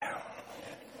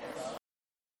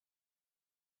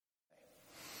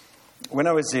When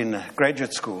I was in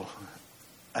graduate school,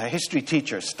 a history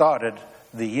teacher started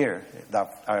the year,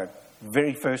 our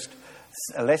very first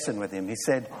lesson with him. He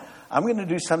said, I'm going to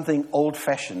do something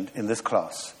old-fashioned in this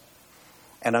class.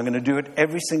 And I'm going to do it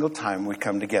every single time we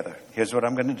come together. Here's what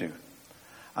I'm going to do.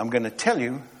 I'm going to tell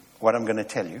you what I'm going to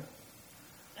tell you.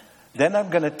 Then I'm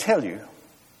going to tell you.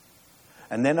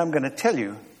 And then I'm going to tell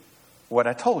you what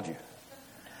I told you.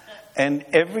 And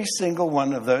every single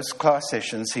one of those class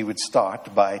sessions, he would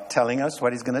start by telling us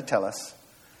what he's going to tell us,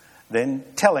 then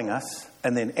telling us,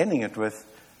 and then ending it with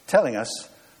telling us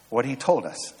what he told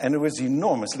us. And it was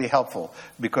enormously helpful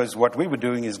because what we were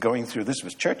doing is going through, this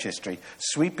was church history,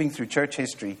 sweeping through church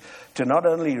history to not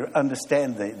only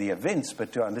understand the events,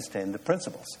 but to understand the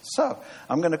principles. So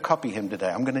I'm going to copy him today.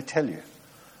 I'm going to tell you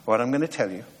what I'm going to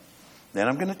tell you. Then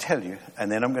I'm going to tell you,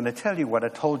 and then I'm going to tell you what I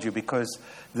told you, because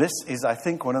this is, I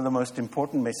think, one of the most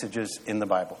important messages in the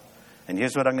Bible. And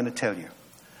here's what I'm going to tell you.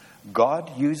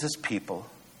 God uses people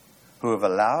who have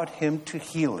allowed him to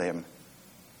heal them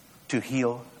to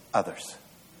heal others.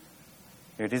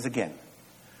 Here it is again.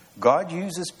 God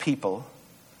uses people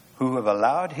who have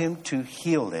allowed him to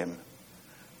heal them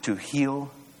to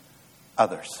heal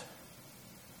others.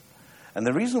 And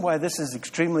the reason why this is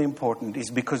extremely important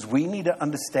is because we need to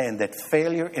understand that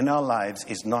failure in our lives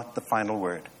is not the final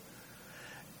word.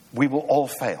 We will all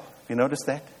fail. You notice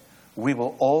that? We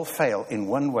will all fail in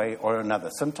one way or another.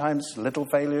 Sometimes little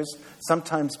failures,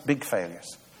 sometimes big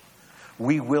failures.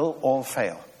 We will all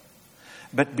fail.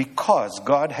 But because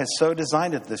God has so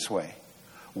designed it this way,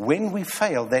 when we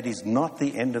fail, that is not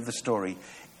the end of the story.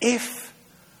 If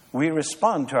we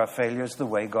respond to our failures the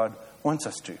way God wants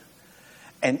us to.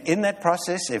 And in that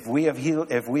process, if we have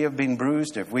healed, if we have been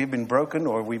bruised, if we have been broken,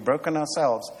 or we've broken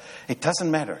ourselves, it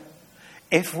doesn't matter.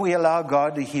 If we allow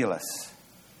God to heal us,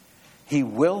 he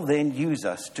will then use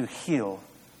us to heal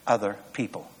other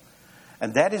people.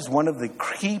 And that is one of the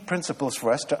key principles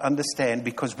for us to understand,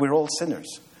 because we're all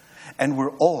sinners. And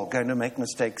we're all going to make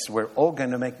mistakes. We're all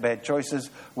going to make bad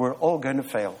choices. We're all going to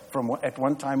fail at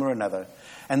one time or another.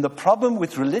 And the problem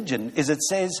with religion is it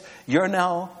says you're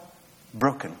now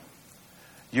broken.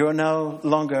 You're no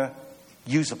longer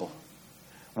usable.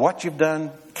 What you've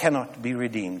done cannot be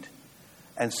redeemed.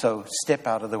 And so step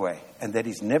out of the way. And that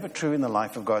is never true in the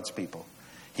life of God's people.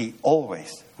 He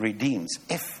always redeems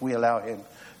if we allow him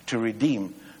to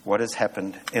redeem what has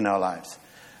happened in our lives.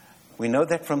 We know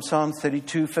that from Psalm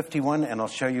 32:51, and I'll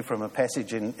show you from a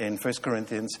passage in 1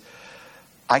 Corinthians.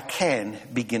 I can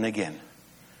begin again.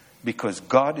 Because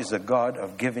God is a God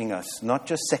of giving us not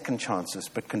just second chances,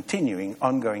 but continuing,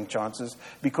 ongoing chances,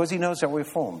 because he knows how we're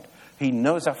formed. He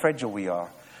knows how fragile we are.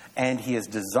 And he has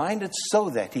designed it so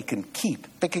that he can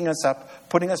keep picking us up,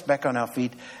 putting us back on our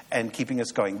feet, and keeping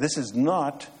us going. This is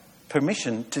not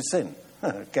permission to sin,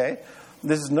 okay?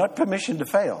 This is not permission to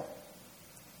fail.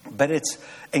 But it's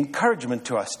encouragement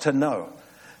to us to know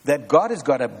that God has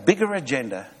got a bigger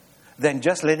agenda than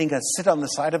just letting us sit on the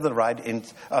side of the road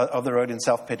in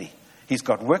self-pity. He's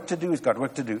got work to do. He's got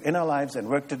work to do in our lives and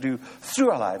work to do through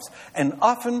our lives. And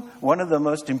often one of the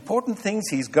most important things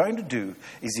he's going to do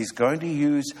is he's going to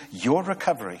use your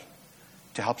recovery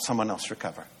to help someone else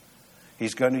recover.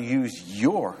 He's going to use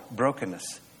your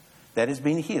brokenness that has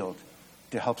been healed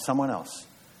to help someone else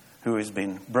who has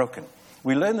been broken.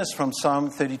 We learn this from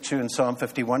Psalm 32 and Psalm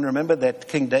 51. Remember that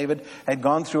King David had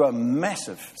gone through a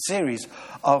massive series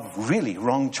of really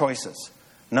wrong choices.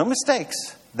 No mistakes.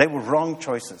 They were wrong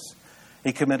choices.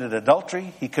 He committed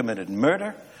adultery. He committed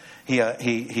murder.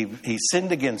 He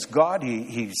sinned against God.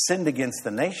 He sinned against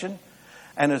the nation.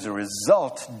 And as a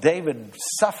result, David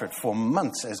suffered for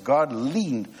months as God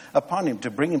leaned upon him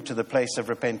to bring him to the place of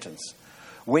repentance.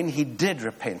 When he did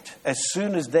repent, as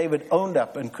soon as David owned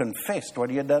up and confessed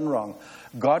what he had done wrong,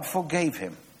 God forgave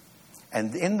him.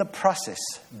 And in the process,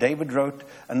 David wrote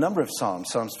a number of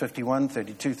Psalms, Psalms 51,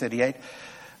 32, 38.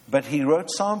 But he wrote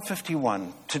Psalm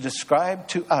 51 to describe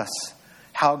to us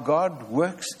how God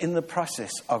works in the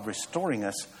process of restoring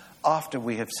us after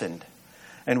we have sinned.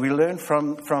 And we learn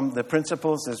from the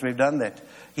principles as we've done that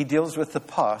he deals with the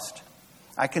past.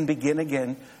 I can begin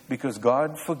again because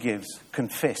God forgives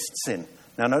confessed sin.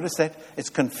 Now notice that it's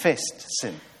confessed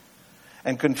sin.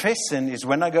 And confessed sin is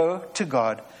when I go to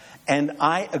God and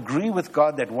I agree with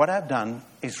God that what I've done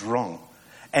is wrong.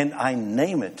 And I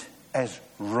name it as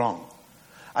wrong.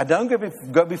 I don't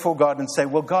go before God and say,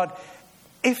 well, God,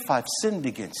 if I've sinned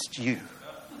against you.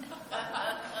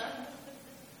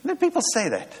 Let people say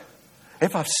that.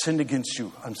 If I've sinned against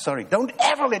you, I'm sorry. Don't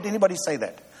ever let anybody say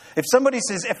that. If somebody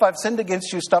says, if I've sinned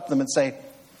against you, stop them and say,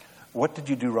 what did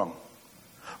you do wrong?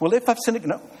 Well, if I've sinned,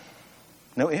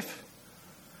 no if.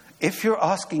 If you're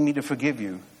asking me to forgive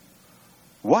you,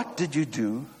 What did you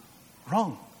do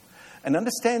wrong? And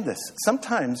understand this.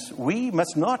 Sometimes we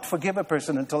must not forgive a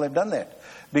person until they've done that.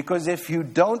 Because if you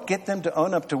don't get them to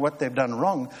own up to what they've done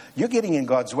wrong, you're getting in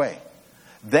God's way.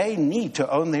 They need to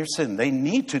own their sin. They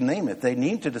need to name it. They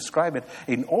need to describe it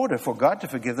in order for God to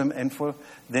forgive them and for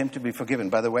them to be forgiven.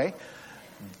 By the way,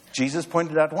 Jesus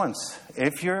pointed out once,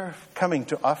 if you're coming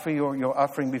to offer your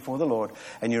offering before the Lord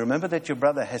and you remember that your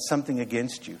brother has something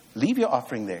against you, leave your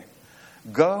offering there.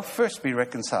 Go first be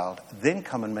reconciled, then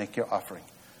come and make your offering.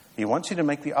 He wants you to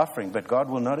make the offering, but God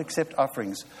will not accept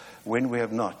offerings when we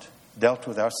have not dealt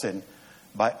with our sin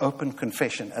by open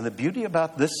confession. And the beauty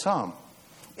about this psalm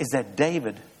is that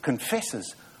David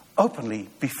confesses openly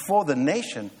before the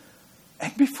nation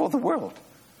and before the world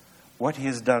what he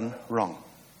has done wrong.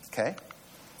 Okay?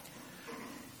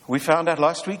 We found out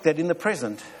last week that in the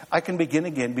present, I can begin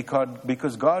again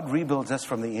because God rebuilds us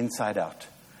from the inside out.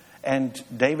 And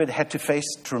David had to face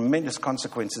tremendous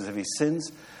consequences of his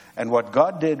sins. And what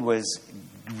God did was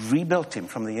rebuilt him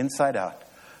from the inside out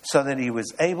so that he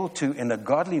was able to, in a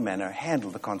godly manner, handle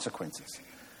the consequences.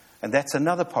 And that's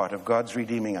another part of God's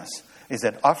redeeming us, is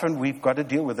that often we've got to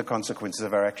deal with the consequences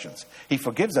of our actions. He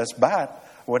forgives us, but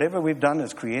whatever we've done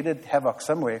has created havoc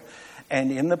somewhere.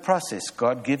 And in the process,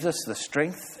 God gives us the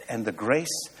strength and the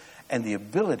grace and the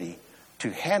ability to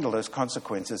handle those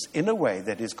consequences in a way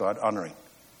that is God-honoring.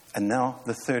 And now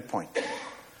the third point.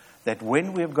 That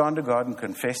when we have gone to God and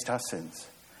confessed our sins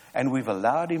and we've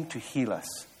allowed him to heal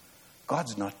us,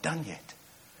 God's not done yet.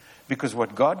 Because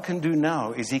what God can do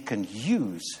now is he can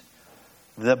use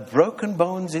the broken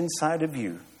bones inside of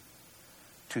you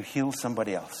to heal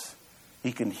somebody else.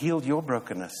 He can heal your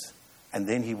brokenness and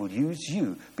then he will use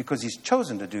you because he's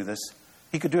chosen to do this.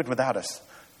 He could do it without us,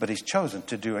 but he's chosen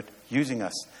to do it using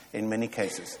us in many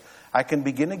cases. I can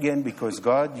begin again because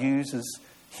God uses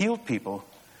healed people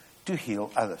to heal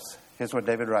others. Here's what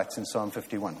David writes in Psalm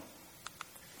 51.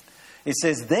 It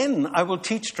says, "Then I will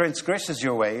teach transgressors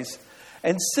your ways,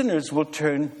 and sinners will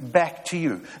turn back to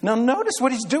you." Now notice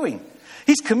what he's doing.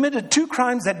 He's committed 2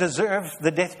 crimes that deserve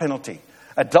the death penalty.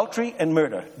 Adultery and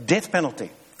murder. Death penalty.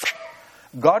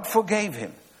 God forgave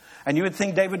him. And you would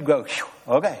think David would go,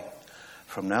 okay,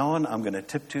 from now on I'm going to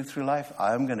tiptoe through life.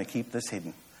 I'm going to keep this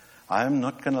hidden. I'm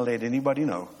not going to let anybody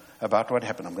know about what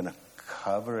happened. I'm going to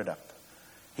cover it up.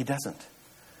 He doesn't.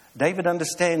 David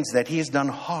understands that he has done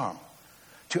harm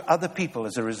to other people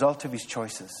as a result of his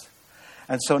choices.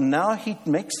 And so now he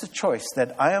makes the choice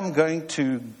that I am going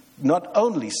to not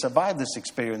only survive this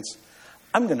experience,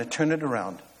 I'm going to turn it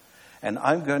around. And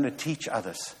I'm going to teach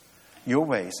others your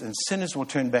ways. And sinners will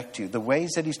turn back to you. The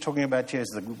ways that he's talking about here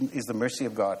is the mercy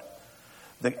of God.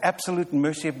 The absolute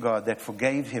mercy of God that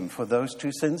forgave him for those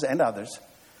 2 sins and others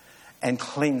and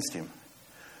cleansed him.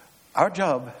 Our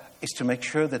job is to make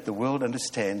sure that the world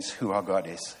understands who our God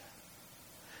is.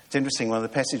 It's interesting, one of the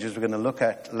passages we're going to look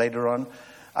at later on,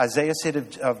 Isaiah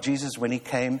said of Jesus when he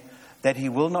came that he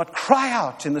will not cry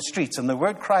out in the streets. And the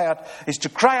word cry out is to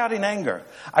cry out in anger.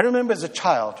 I remember as a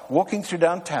child walking through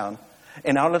downtown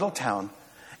in our little town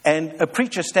and a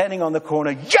preacher standing on the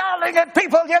corner yelling at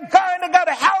people, "You're going to go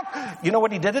to hell." You know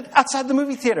what he did it? Outside the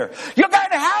movie theater. "You're going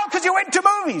to hell because you went to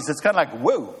movies." It's kind of like,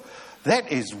 whoa,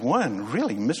 that is one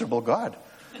really miserable God.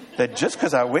 That just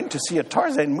because I went to see a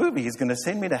Tarzan movie, he's going to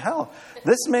send me to hell.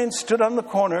 This man stood on the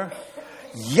corner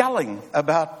yelling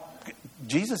about...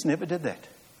 Jesus never did that.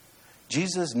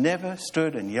 Jesus never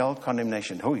stood and yelled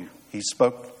condemnation. Oh, he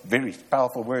spoke very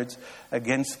powerful words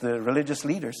against the religious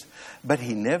leaders, but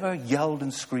he never yelled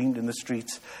and screamed in the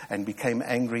streets and became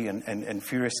angry and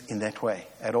furious in that way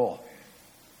at all.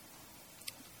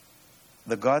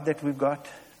 The God that we've got,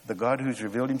 the God who's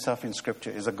revealed himself in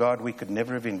Scripture, is a God we could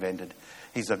never have invented.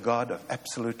 He's a God of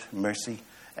absolute mercy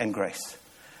and grace.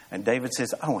 And David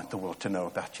says, I want the world to know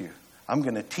about you. I'm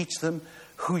going to teach them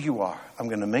who you are. I'm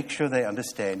going to make sure they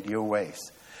understand your ways.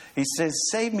 He says,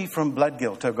 save me from blood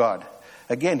guilt, O God.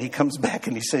 Again, he comes back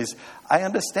and he says, I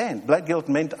understand. Blood guilt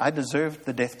meant I deserved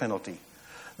the death penalty.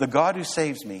 The God who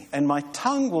saves me, and my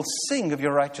tongue will sing of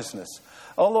your righteousness.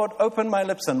 Oh Lord, open my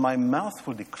lips and my mouth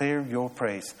will declare your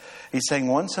praise. He's saying,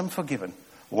 once I'm forgiven,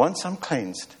 once I'm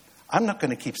cleansed, I'm not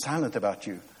going to keep silent about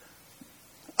you.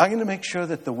 I'm going to make sure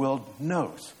that the world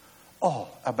knows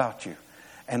all about you.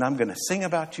 And I'm going to sing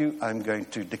about you. I'm going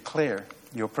to declare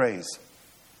your praise.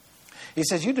 He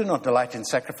says, you do not delight in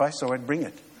sacrifice, so I'd bring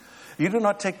it. You do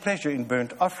not take pleasure in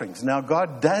burnt offerings. Now,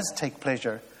 God does take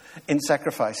pleasure in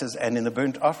sacrifices and in the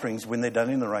burnt offerings when they're done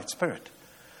in the right spirit.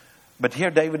 But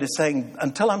here David is saying,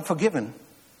 until I'm forgiven,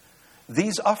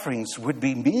 these offerings would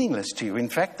be meaningless to you. In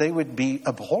fact, they would be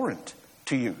abhorrent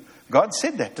to you. God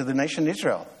said that to the nation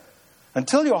Israel.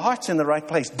 Until your heart's in the right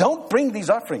place, don't bring these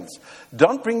offerings.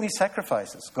 Don't bring these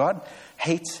sacrifices. God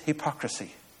hates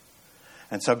hypocrisy.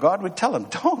 And so God would tell him,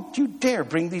 don't you dare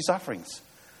bring these offerings.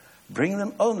 Bring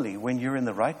them only when you're in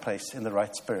the right place, in the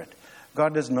right spirit.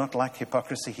 God does not like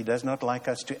hypocrisy. He does not like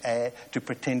us to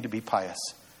pretend to be pious.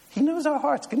 He knows our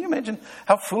hearts. Can you imagine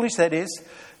how foolish that is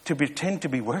to pretend to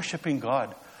be worshiping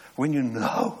God when you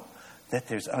know that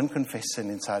there's unconfessed sin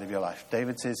inside of your life?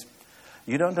 David says,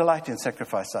 you don't delight in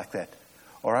sacrifice like that,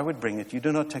 or I would bring it. You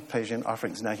do not take pleasure in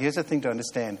offerings. Now, here's the thing to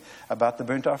understand about the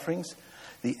burnt offerings.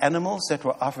 The animals that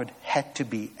were offered had to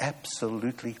be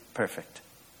absolutely perfect.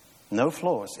 No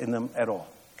flaws in them at all.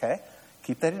 Okay?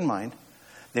 Keep that in mind.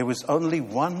 There was only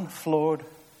one flawed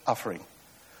offering,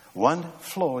 one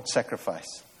flawed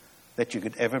sacrifice that you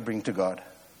could ever bring to God.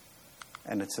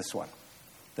 And it's this one.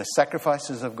 The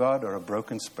sacrifices of God are a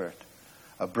broken spirit.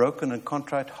 A broken and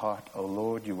contrite heart, O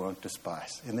Lord, you won't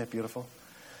despise. Isn't that beautiful?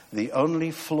 The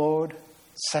only flawed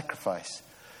sacrifice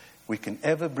we can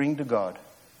ever bring to God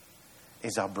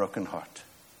is our broken heart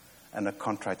and a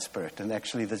contrite spirit. And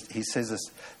actually, he says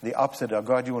this, the opposite. Oh,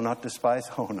 God, you will not despise.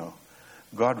 Oh, no.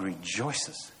 God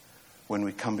rejoices when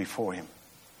we come before him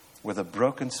with a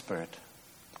broken spirit,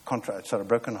 a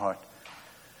broken heart,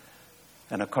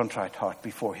 and a contrite heart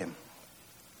before him.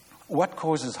 What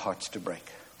causes hearts to break?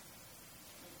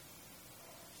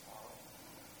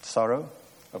 Sorrow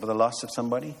over the loss of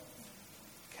somebody.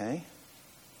 Okay.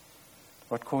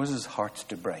 What causes hearts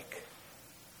to break?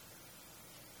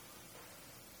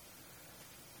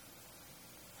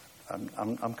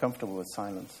 I'm comfortable with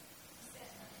silence.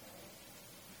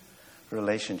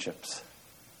 Relationships.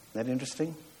 Isn't that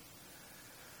interesting?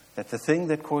 That the thing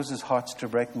that causes hearts to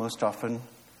break most often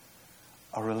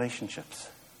are relationships.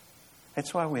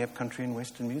 That's why we have country and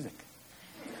Western music.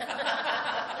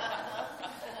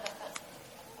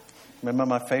 Remember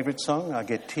my favorite song? I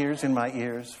get tears in my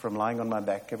ears from lying on my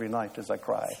back every night as I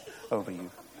cry over you.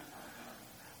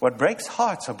 What breaks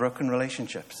hearts are broken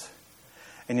relationships.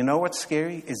 And you know what's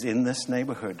scary? Is in this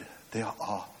neighborhood, there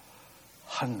are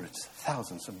hundreds,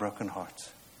 thousands of broken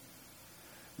hearts.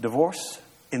 Divorce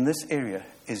in this area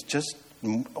is just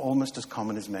almost as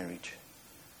common as marriage.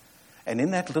 And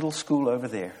in that little school over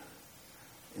there,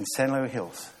 in San Luis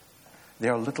Hills,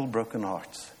 there are little broken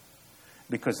hearts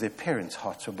because their parents'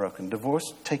 hearts are broken.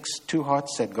 Divorce takes two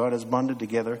hearts that God has bonded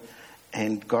together.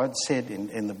 And God said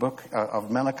in the book of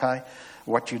Malachi,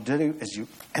 what you do is you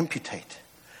amputate.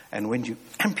 And when you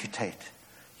amputate,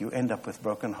 you end up with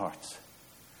broken hearts.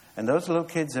 And those little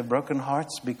kids have broken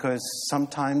hearts because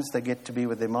sometimes they get to be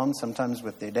with their mom, sometimes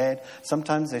with their dad,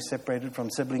 sometimes they're separated from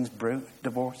siblings.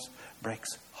 Divorce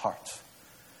breaks hearts.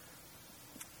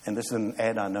 And this is an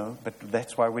ad, I know, but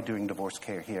that's why we're doing divorce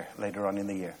care here later on in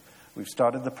the year. We've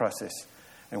started the process,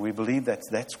 and we believe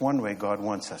that's one way God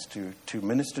wants us to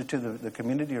minister to the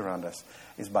community around us,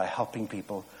 is by helping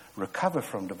people recover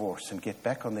from divorce and get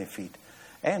back on their feet,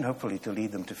 and hopefully to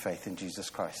lead them to faith in Jesus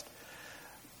Christ.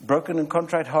 Broken and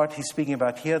contrite heart he's speaking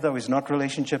about here, though, is not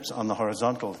relationships on the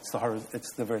horizontal.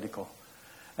 It's the vertical.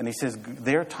 And he says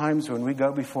there are times when we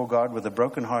go before God with a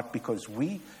broken heart because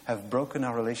we have broken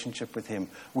our relationship with him.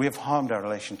 We have harmed our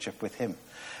relationship with him.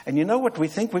 And you know what? We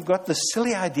think we've got this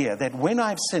silly idea that when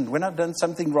I've sinned, when I've done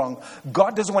something wrong,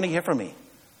 God doesn't want to hear from me.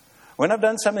 When I've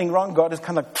done something wrong, God is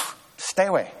kind of like, stay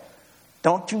away.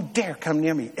 Don't you dare come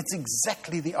near me. It's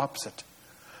exactly the opposite.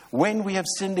 When we have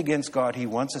sinned against God, he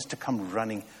wants us to come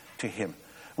running to him.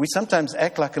 We sometimes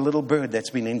act like a little bird that's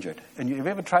been injured. And you've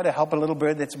ever tried to help a little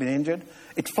bird that's been injured?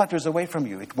 It flutters away from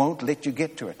you. It won't let you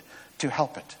get to it to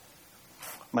help it.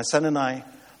 My son and I,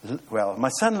 my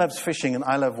son loves fishing, and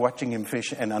I love watching him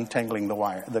fish and untangling the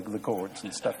wire, the cords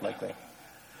and stuff like that.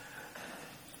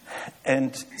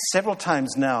 And several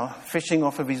times now, fishing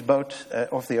off of his boat,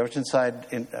 off the ocean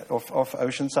side, off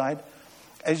Oceanside,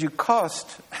 as you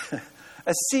cast,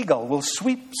 a seagull will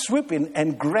swoop in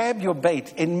and grab your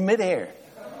bait in midair.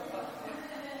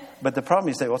 But the problem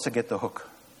is they also get the hook.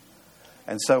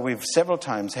 And so we've several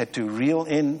times had to reel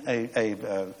in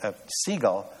a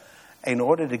seagull in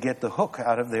order to get the hook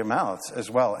out of their mouths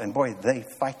as well. And boy, they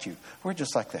fight you. We're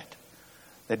just like that.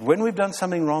 That when we've done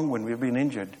something wrong, when we've been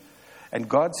injured, and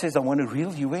God says, I want to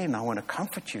reel you in, I want to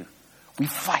comfort you, we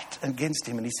fight against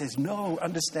him. And he says, no,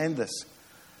 understand this.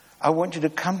 I want you to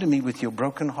come to me with your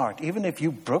broken heart, even if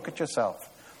you broke it yourself,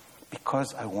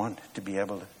 because I want to be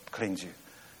able to cleanse you.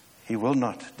 He will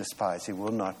not despise. He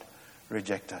will not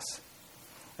reject us.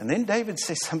 And then David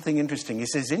says something interesting. He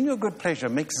says, in your good pleasure,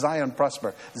 make Zion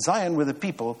prosper. Zion were the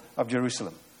people of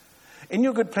Jerusalem. In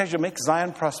your good pleasure, make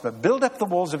Zion prosper. Build up the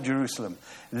walls of Jerusalem.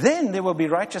 Then there will be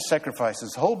righteous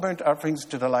sacrifices, whole burnt offerings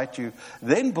to delight you.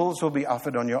 Then bulls will be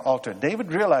offered on your altar.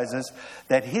 David realizes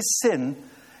that his sin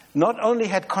not only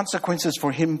had consequences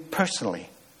for him personally,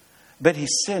 but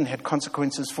his sin had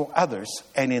consequences for others,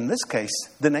 and in this case,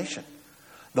 the nation.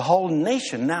 The whole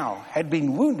nation now had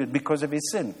been wounded because of his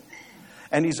sin.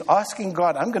 And he's asking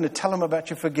God, I'm going to tell him about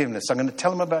your forgiveness. I'm going to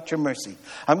tell him about your mercy.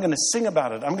 I'm going to sing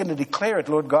about it. I'm going to declare it,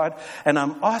 Lord God. And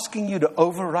I'm asking you to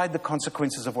override the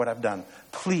consequences of what I've done.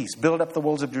 Please build up the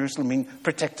walls of Jerusalem, mean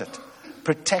protect it.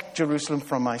 Protect Jerusalem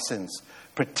from my sins.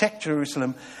 Protect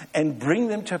Jerusalem and bring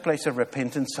them to a place of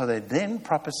repentance so that then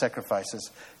proper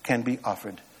sacrifices can be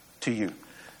offered to you.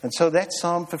 And so that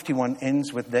Psalm 51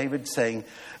 ends with David saying,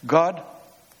 God,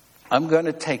 I'm going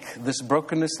to take this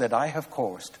brokenness that I have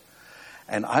caused,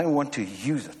 and I want to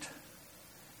use it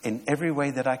in every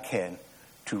way that I can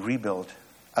to rebuild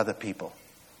other people.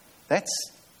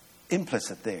 That's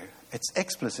implicit there. It's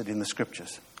explicit in the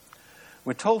scriptures.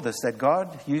 We're told this, that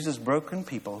God uses broken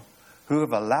people who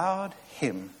have allowed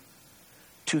him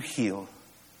to heal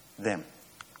them.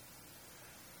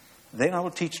 Then I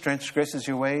will teach transgressors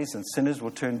your ways, and sinners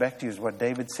will turn back to you, is what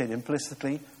David said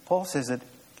implicitly. Paul says it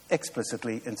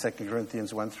explicitly in 2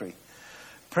 Corinthians 1:3.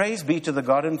 Praise be to the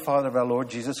God and Father of our Lord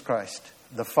Jesus Christ,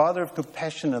 the Father of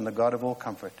compassion and the God of all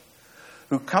comfort,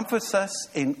 who comforts us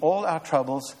in all our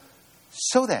troubles,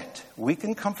 so that we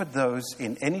can comfort those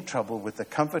in any trouble with the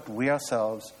comfort we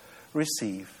ourselves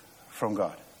receive from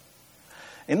God.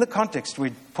 In the context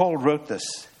where Paul wrote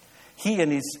this, he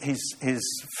and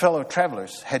his fellow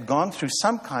travelers had gone through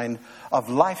some kind of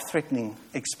life-threatening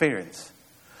experience,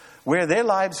 where their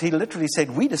lives, he literally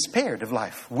said, we despaired of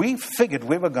life. We figured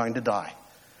we were going to die.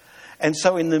 And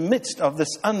so in the midst of this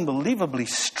unbelievably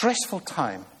stressful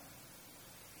time,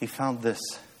 he found this,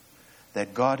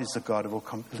 that God is the God of all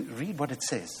comfort. Read what it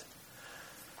says.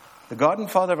 The God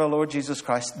and Father of our Lord Jesus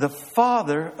Christ, the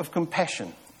Father of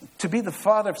compassion. To be the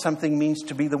father of something means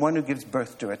to be the one who gives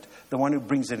birth to it, the one who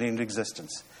brings it into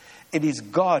existence. It is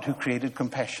God who created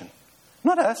compassion,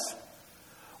 not us.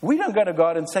 We don't go to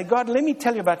God and say, God, let me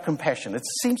tell you about compassion. It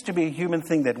seems to be a human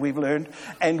thing that we've learned,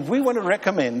 and we want to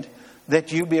recommend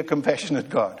that you be a compassionate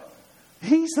God.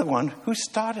 He's the one who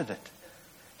started it.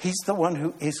 He's the one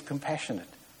who is compassionate.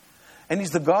 And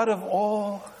he's the God of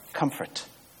all comfort.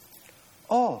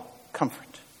 All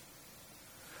comfort.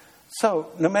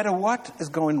 So, no matter what is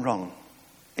going wrong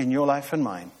in your life and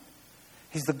mine,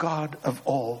 he's the God of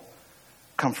all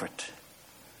comfort.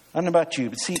 I don't know about you,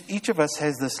 but see, each of us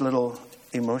has this little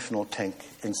emotional tank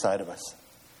inside of us.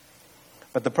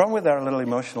 But the problem with our little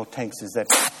emotional tanks is that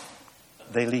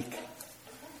they leak.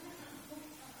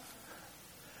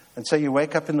 And so you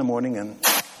wake up in the morning and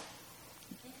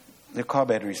the car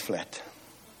battery's flat.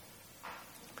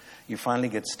 You finally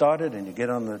get started and you get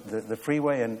on the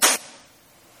freeway and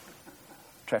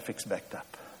traffic's backed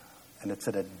up. And it's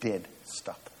at a dead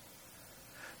stop.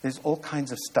 There's all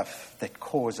kinds of stuff that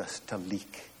cause us to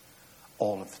leak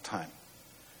all of the time.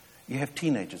 You have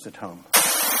teenagers at home.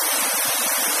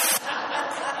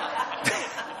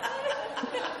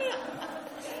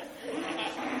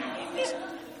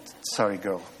 Sorry,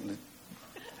 girl.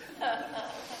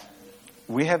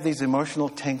 We have these emotional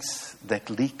tanks that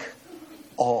leak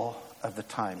all of the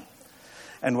time.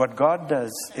 And what God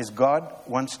does is God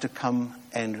wants to come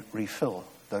and refill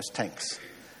those tanks.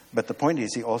 But the point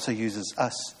is, he also uses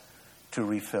us to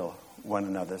refill one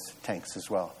another's tanks as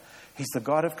well. He's the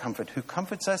God of comfort who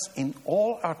comforts us in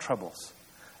all our troubles.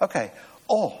 Okay,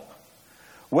 all.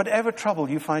 Whatever trouble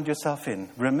you find yourself in,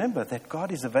 remember that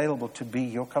God is available to be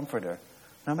your comforter,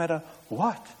 no matter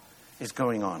what is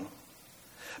going on.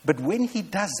 But when he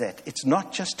does that, it's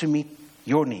not just to meet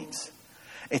your needs.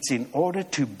 It's in order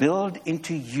to build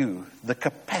into you the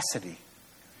capacity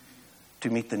to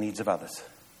meet the needs of others,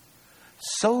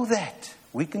 so that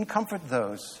we can comfort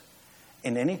those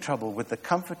in any trouble with the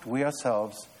comfort we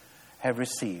ourselves have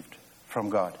received from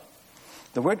God.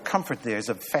 The word comfort there is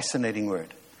a fascinating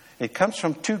word. It comes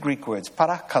from two Greek words,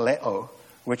 parakaleo,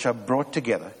 which are brought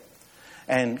together.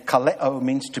 And kaleo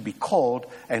means to be called,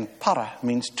 and para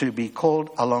means to be called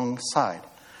alongside.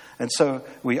 And so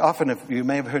we often, you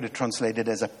may have heard it translated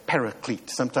as a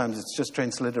paraclete. Sometimes it's just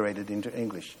transliterated into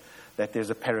English, that there's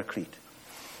a paraclete.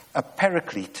 A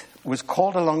paraclete was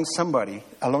called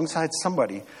alongside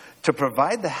somebody to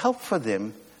provide the help for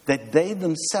them that they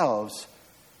themselves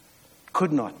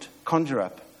could not conjure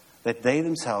up, that they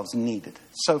themselves needed.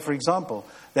 So, for example,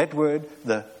 that word,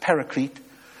 the paraclete,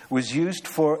 was used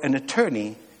for an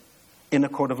attorney in a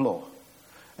court of law.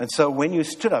 And so when you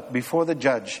stood up before the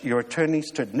judge, your attorney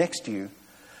stood next to you,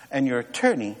 and your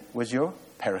attorney was your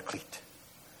paraclete.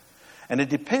 And it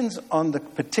depends on the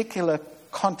particular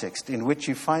context in which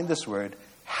you find this word,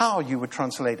 how you would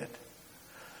translate it.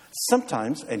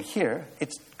 Sometimes, and here,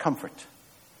 it's comfort.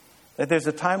 That there's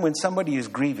a time when somebody is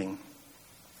grieving,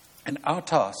 and our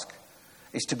task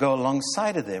is to go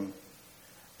alongside of them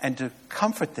and to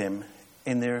comfort them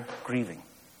in their grieving.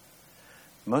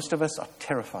 Most of us are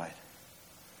terrified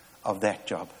of that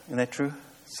job. Isn't that true?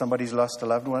 Somebody's lost a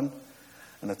loved one,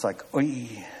 and it's like, oi,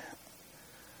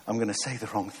 I'm going to say the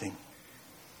wrong thing.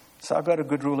 So I've got a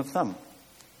good rule of thumb.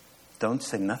 Don't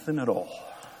say nothing at all.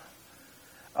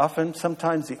 Often,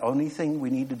 sometimes the only thing we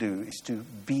need to do is to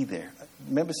be there.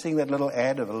 Remember seeing that little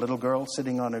ad of a little girl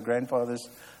sitting on her grandfather's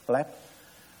lap?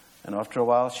 And after a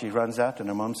while, she runs out and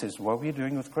her mom says, what were you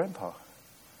doing with Grandpa?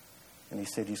 And he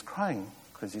said, he's crying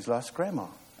because he's lost Grandma.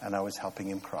 And I was helping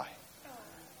him cry.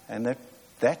 And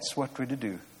that's what we're to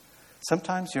do.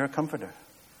 Sometimes you're a comforter.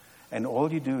 And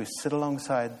all you do is sit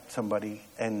alongside somebody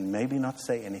and maybe not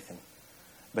say anything.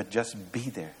 But just be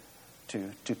there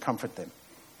to comfort them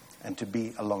and to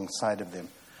be alongside of them.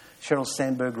 Sheryl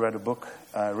Sandberg wrote a book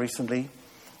recently,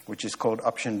 which is called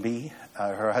Option B.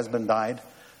 Her husband died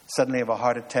suddenly of a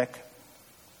heart attack.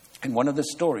 And one of the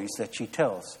stories that she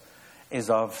tells is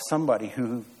of somebody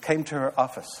who came to her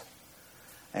office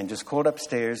and just called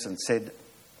upstairs and said,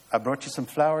 I brought you some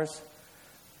flowers.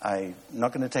 I'm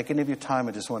not going to take any of your time.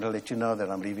 I just want to let you know that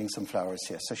I'm leaving some flowers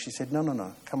here. So she said,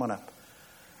 no, come on up.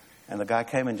 And the guy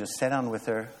came and just sat down with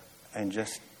her and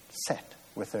just sat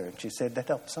with her. And she said, that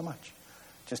helped so much.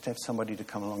 Just have somebody to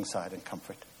come alongside and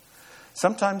comfort.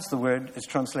 Sometimes the word is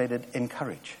translated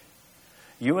encourage.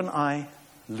 You and I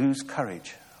lose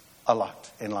courage a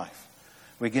lot in life.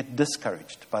 We get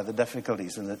discouraged by the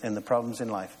difficulties and the problems in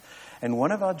life. And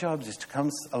one of our jobs is to come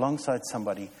alongside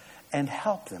somebody and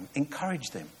help them,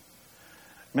 encourage them.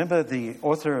 Remember the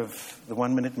author of The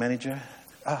 1 Minute Manager?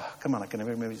 I can never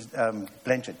remember his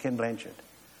Ken Blanchard.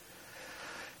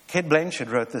 Ken Blanchard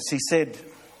wrote this. He said,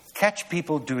 catch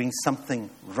people doing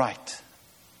something right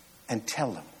and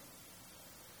tell them.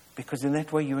 Because in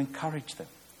that way you encourage them.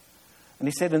 And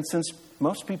he said, and since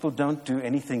most people don't do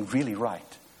anything really right,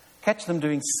 catch them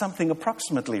doing something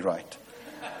approximately right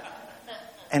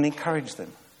and encourage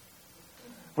them.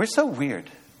 We're so weird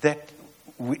that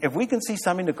if we can see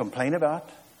something to complain about,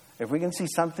 if we can see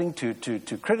something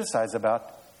to criticize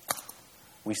about,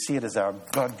 we see it as our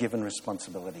God-given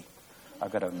responsibility.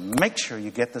 I've got to make sure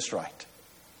you get this right.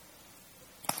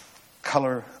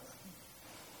 Color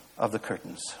of the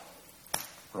curtains.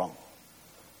 Wrong.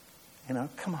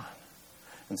 Come on.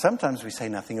 And sometimes we say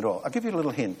nothing at all. I'll give you a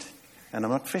little hint. And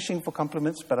I'm not fishing for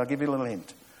compliments, but I'll give you a little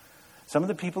hint. Some of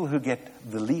the people who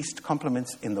get the least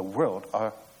compliments in the world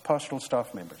are pastoral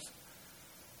staff members.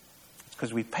 It's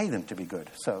because we pay them to be good.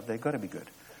 So they've got to be good.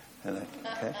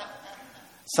 Okay?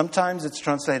 Sometimes it's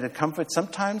translated comfort.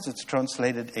 Sometimes it's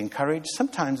translated encourage.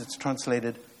 Sometimes it's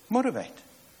translated motivate.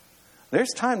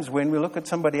 There's times when we look at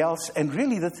somebody else and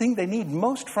really the thing they need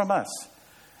most from us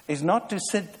is not to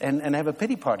sit and have a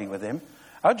pity party with them.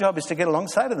 Our job is to get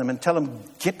alongside of them and tell them,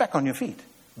 get back on your feet.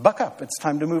 Buck up. It's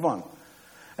time to move on.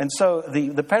 And so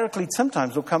the paraclete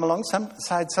sometimes will come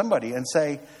alongside somebody and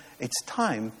say, it's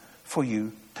time for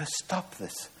you to stop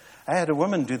this. I had a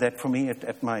woman do that for me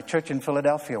at my church in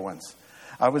Philadelphia once.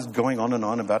 I was going on and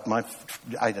on about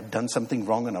I had done something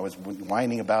wrong and I was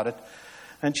whining about it.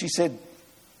 And she said,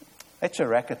 that's a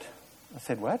racket. I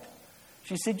said, what?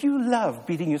 She said, you love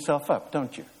beating yourself up,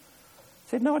 don't you? I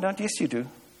said, no, I don't. Yes, you do.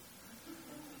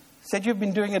 Said, you've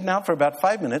been doing it now for about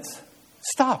 5 minutes.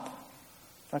 Stop.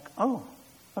 Like, oh,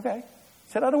 okay.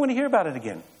 Said, I don't want to hear about it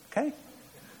again. Okay.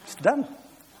 It's done.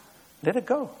 Let it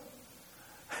go.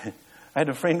 I had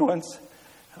a friend once,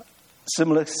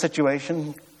 similar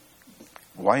situation,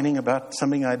 whining about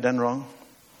something I'd done wrong.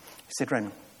 He said,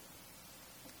 Raymond,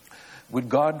 would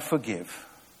God forgive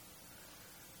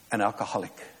an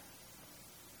alcoholic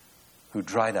who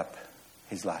dried up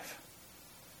his life?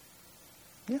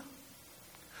 Yeah.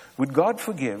 Would God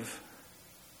forgive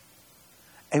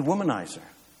a womanizer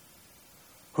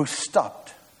who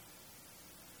stopped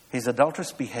his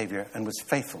adulterous behavior and was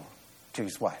faithful to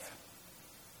his wife?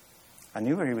 I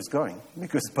knew where he was going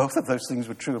because both of those things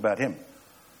were true about him.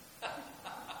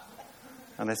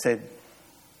 And I said,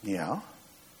 yeah.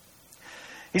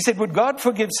 He said, would God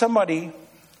forgive somebody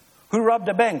who robbed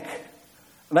a bank?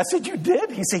 And I said, you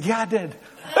did? He said, yeah, I did.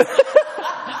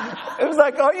 It was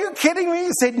like, are you kidding me?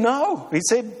 He said, no. He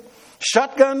said,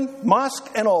 shotgun, mask,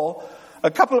 and all.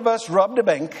 A couple of us robbed a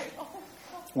bank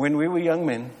when we were young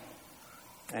men,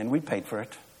 and we paid for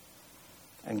it.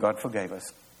 And God forgave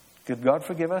us. Could God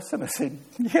forgive us? And I said,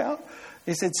 yeah.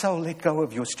 He said, so let go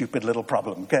of your stupid little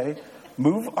problem, okay?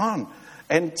 Move on.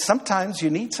 And sometimes you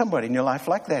need somebody in your life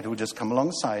like that who will just come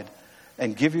alongside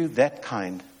and give you that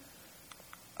kind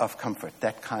of comfort,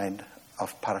 that kind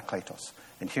of parakletos.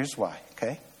 And here's why,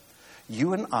 okay?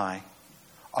 You and I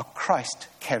are Christ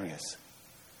carriers.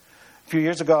 A few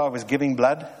years ago, I was giving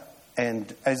blood.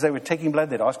 And as they were taking blood,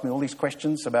 they'd ask me all these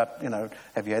questions about,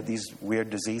 have you had these weird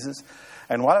diseases?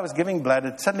 And while I was giving blood,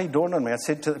 it suddenly dawned on me. I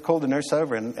called the nurse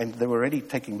over, and they were already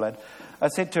taking blood. I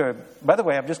said to her, by the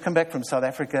way, I've just come back from South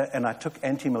Africa, and I took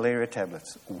anti-malaria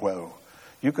tablets. Whoa.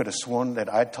 You could have sworn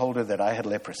that I told her that I had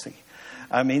leprosy.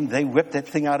 I mean, they whipped that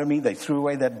thing out of me. They threw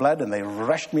away that blood, and they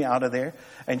rushed me out of there.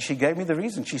 And she gave me the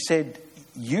reason. She said,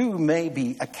 you may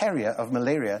be a carrier of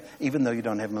malaria, even though you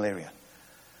don't have malaria.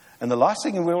 And the last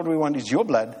thing in the world we want is your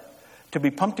blood to be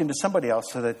pumped into somebody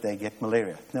else so that they get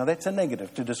malaria. Now, that's a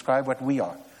negative to describe what we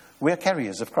are. We are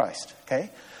carriers of Christ, okay?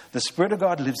 The Spirit of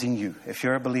God lives in you if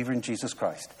you're a believer in Jesus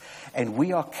Christ. And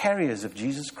we are carriers of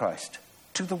Jesus Christ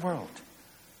to the world.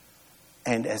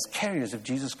 And as carriers of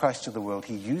Jesus Christ to the world,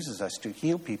 He uses us to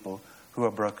heal people who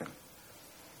are broken.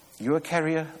 You're a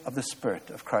carrier of the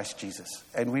Spirit of Christ Jesus.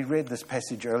 And we read this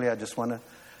passage earlier. I just want to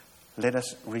let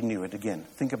us renew it again.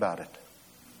 Think about it.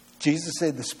 Jesus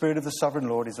said, the Spirit of the Sovereign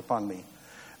Lord is upon me,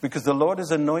 because the Lord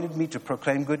has anointed me to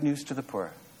proclaim good news to the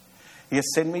poor. He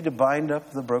has sent me to bind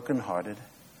up the brokenhearted.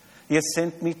 He has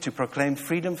sent me to proclaim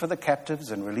freedom for the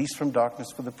captives and release from darkness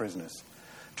for the prisoners,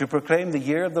 to proclaim the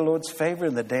year of the Lord's favor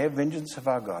and the day of vengeance of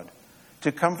our God,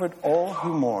 to comfort all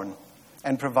who mourn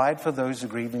and provide for those who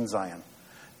grieve in Zion,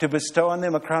 to bestow on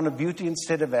them a crown of beauty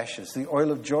instead of ashes, the oil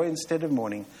of joy instead of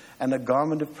mourning, and a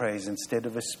garment of praise instead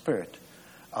of a spirit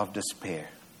of despair.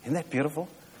 Isn't that beautiful?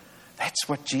 That's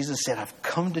what Jesus said, I've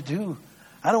come to do.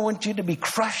 I don't want you to be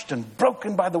crushed and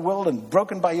broken by the world and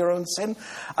broken by your own sin.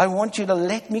 I want you to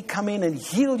let me come in and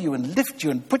heal you and lift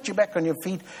you and put you back on your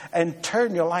feet and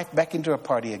turn your life back into a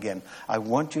party again. I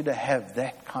want you to have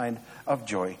that kind of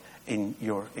joy in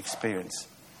your experience.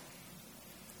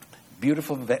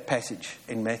 Beautiful passage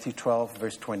in Matthew 12,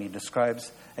 verse 20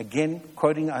 describes, again,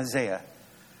 quoting Isaiah,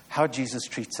 how Jesus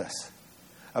treats us.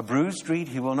 A bruised reed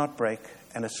He will not break,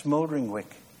 and a smoldering wick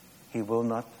He will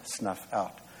not snuff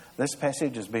out. This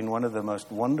passage has been one of the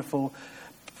most wonderful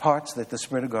parts that the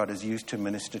Spirit of God has used to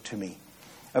minister to me.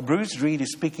 A bruised reed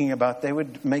is speaking about, they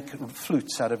would make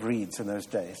flutes out of reeds in those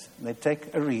days. And they'd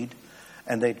take a reed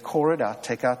and they'd core it out,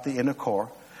 take out the inner core,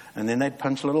 and then they'd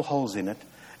punch little holes in it.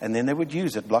 And then they would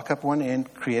use it, block up one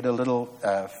end, create a little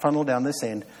funnel down this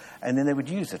end, and then they would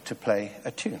use it to play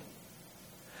a tune.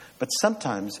 But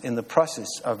sometimes in the process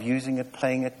of using it,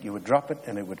 playing it, you would drop it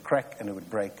and it would crack and it would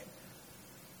break.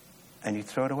 And you'd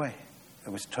throw it away.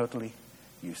 It was totally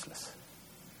useless.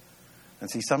 And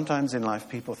see, sometimes in life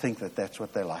people think that that's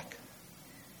what they like.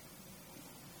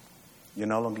 You're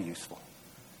no longer useful.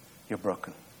 You're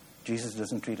broken. Jesus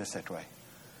doesn't treat us that way.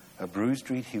 A bruised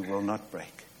reed He will not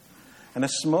break. And a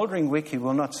smoldering wick He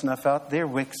will not snuff out. Their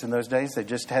wicks in those days, they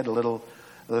just had a little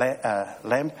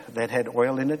lamp that had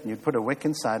oil in it, and you'd put a wick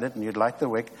inside it, and you'd light the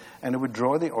wick, and it would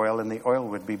draw the oil, and the oil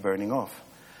would be burning off.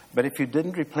 But if you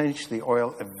didn't replenish the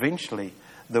oil, eventually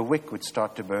the wick would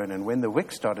start to burn. And when the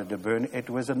wick started to burn, it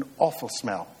was an awful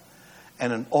smell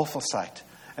and an awful sight.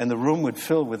 And the room would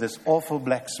fill with this awful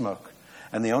black smoke.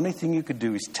 And the only thing you could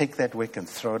do is take that wick and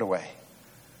throw it away.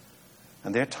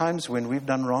 And there are times when we've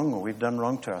done wrong, or we've done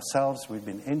wrong to ourselves. We've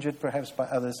been injured perhaps by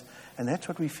others. And that's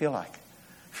what we feel like.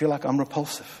 I feel like I'm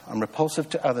repulsive. I'm repulsive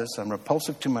to others. I'm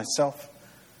repulsive to myself.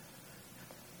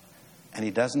 And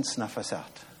He doesn't snuff us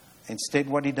out. Instead,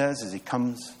 what He does is He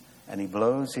comes and He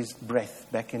blows His breath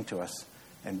back into us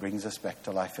and brings us back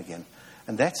to life again.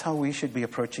 And that's how we should be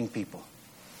approaching people.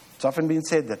 It's often been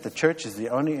said that the church is the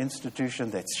only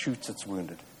institution that shoots its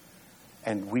wounded.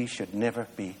 And we should never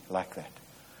be like that.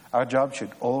 Our job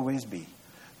should always be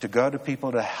to go to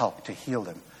people to help, to heal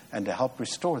them, and to help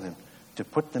restore them, to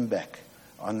put them back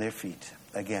on their feet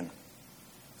again.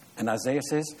 And Isaiah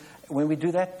says, when we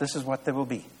do that, this is what they will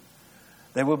be.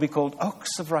 They will be called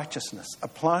oaks of righteousness, a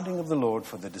planting of the Lord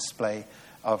for the display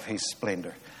of His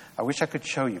splendor. I wish I could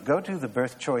show you. Go to the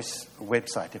Birth Choice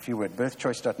website, if you would,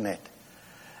 birthchoice.net,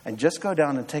 and just go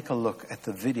down and take a look at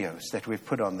the videos that we've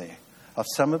put on there of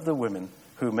some of the women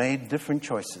who made different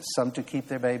choices, some to keep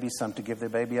their baby, some to give their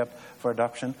baby up for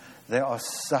adoption. There are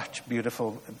such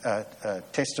beautiful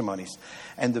testimonies.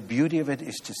 And the beauty of it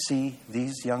is to see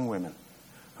these young women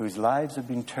whose lives have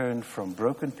been turned from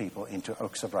broken people into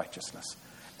oaks of righteousness.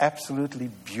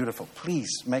 Absolutely beautiful. Please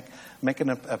make it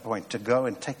a point to go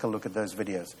and take a look at those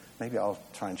videos. Maybe I'll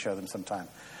try and show them sometime.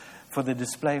 For the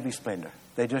display of His splendor.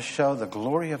 They just show the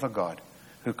glory of a God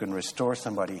who can restore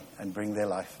somebody and bring their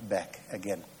life back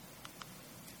again.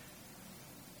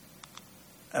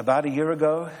 About a year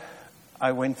ago,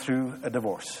 I went through a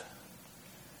divorce.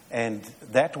 And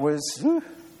that was,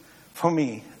 for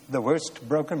me, the worst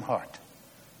broken heart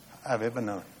I've ever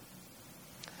known.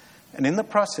 And in the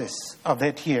process of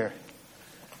that year,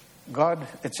 God,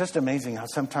 it's just amazing how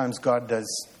sometimes God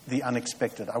does the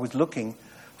unexpected. I was looking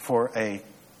for a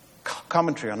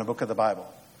commentary on a book of the Bible.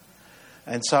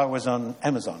 And so I was on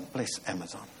Amazon, bless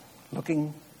Amazon,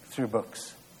 looking through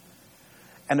books.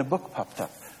 And a book popped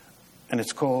up. And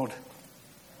it's called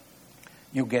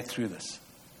You'll Get Through This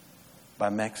by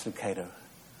Max Lucado.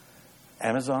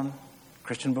 Amazon,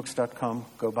 ChristianBooks.com,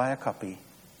 go buy a copy.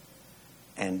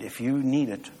 And if you need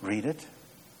it, read it.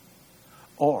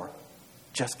 Or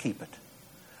just keep it.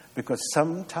 Because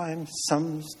sometime,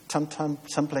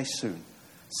 someplace soon,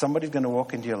 somebody's going to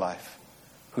walk into your life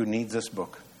who needs this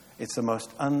book. It's the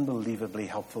most unbelievably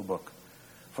helpful book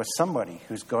for somebody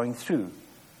who's going through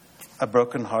a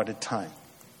broken-hearted time.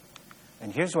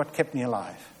 And here's what kept me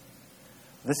alive.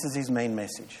 This is his main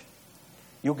message.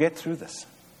 You'll get through this.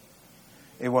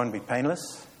 It won't be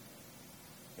painless.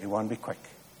 It won't be quick.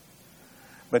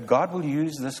 But God will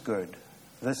use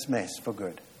this mess for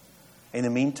good. In the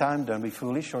meantime, don't be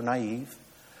foolish or naive,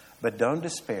 but don't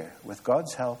despair. With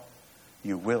God's help,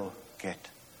 you will get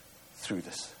through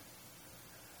this.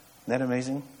 Isn't that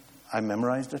amazing? I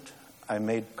memorized it. I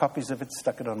made copies of it,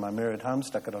 stuck it on my mirror at home,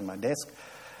 stuck it on my desk,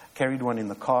 carried one in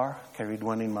the car, carried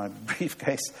one in my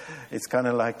briefcase. It's kind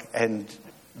of like, and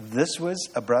this was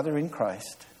a brother in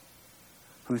Christ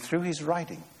who, through his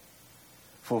writing,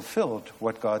 fulfilled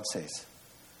what God says.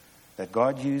 That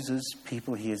God uses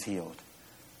people he has healed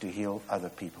to heal other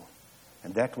people.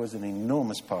 And that was an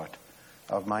enormous part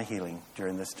of my healing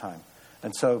during this time.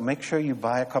 And so make sure you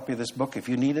buy a copy of this book. If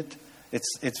you need it,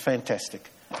 it's fantastic.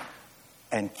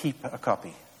 And keep a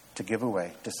copy to give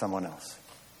away to someone else.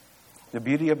 The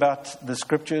beauty about the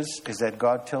scriptures is that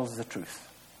God tells the truth.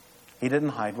 He didn't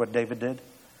hide what David did.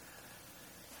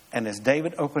 And as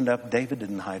David opened up, David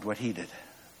didn't hide what he did.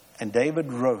 And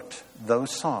David wrote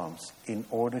those Psalms in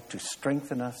order to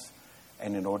strengthen us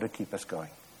and in order to keep us going.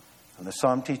 And the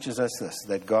Psalm teaches us this,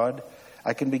 that God,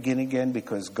 I can begin again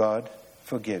because God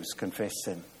forgives confessed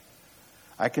sin.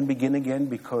 I can begin again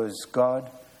because God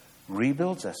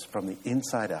rebuilds us from the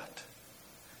inside out.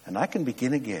 And I can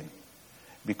begin again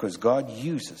because God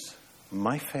uses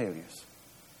my failures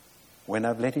when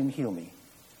I've let him heal me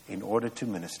in order to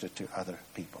minister to other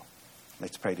people.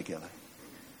 Let's pray together.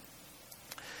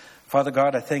 Father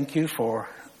God, I thank you for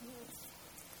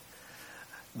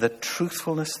the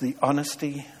truthfulness, the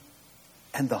honesty,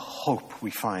 and the hope we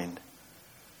find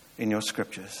in your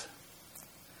scriptures.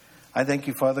 I thank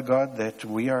you, Father God, that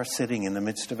we are sitting in the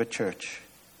midst of a church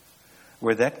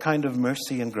where that kind of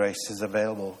mercy and grace is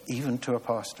available even to a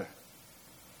pastor,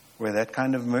 where that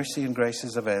kind of mercy and grace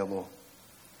is available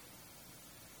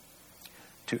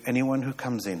to anyone who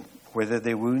comes in, whether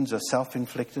their wounds are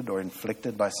self-inflicted or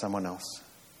inflicted by someone else.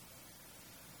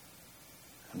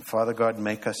 And Father God,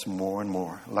 make us more and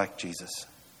more like Jesus,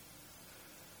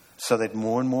 so that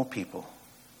more and more people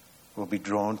will be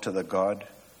drawn to the God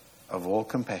of all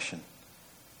compassion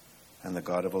and the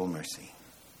God of all mercy.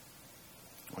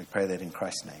 We pray that in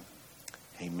Christ's name.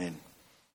 Amen.